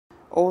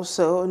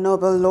Also,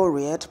 Nobel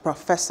Laureate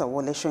Professor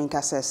Wole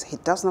Soyinka says he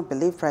does not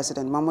believe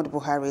President Muhammadu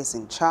Buhari is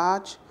in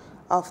charge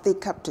of the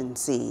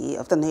captaincy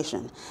of the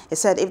nation. He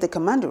said if the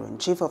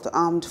Commander-in-Chief of the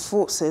Armed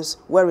Forces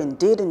were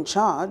indeed in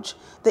charge,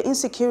 the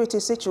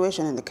insecurity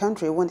situation in the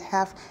country wouldn't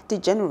have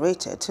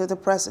degenerated to the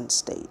present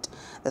state.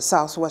 The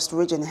southwest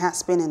region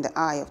has been in the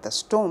eye of the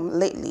storm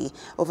lately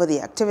over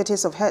the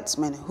activities of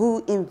herdsmen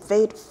who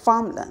invade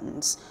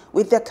farmlands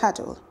with their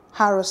cattle,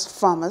 harass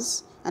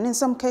farmers, and in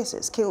some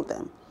cases kill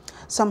them.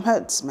 Some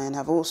herdsmen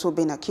have also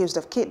been accused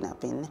of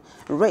kidnapping,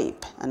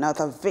 rape, and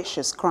other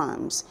vicious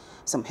crimes.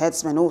 Some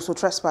herdsmen also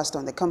trespassed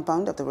on the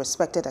compound of the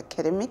respected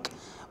academic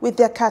with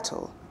their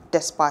cattle,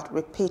 despite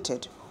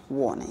repeated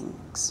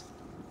warnings.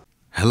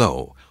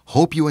 Hello,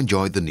 hope you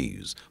enjoyed the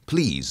news.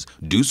 Please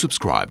do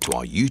subscribe to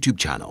our YouTube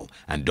channel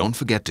and don't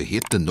forget to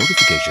hit the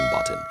notification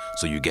button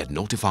so you get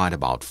notified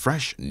about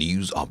fresh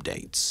news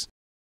updates.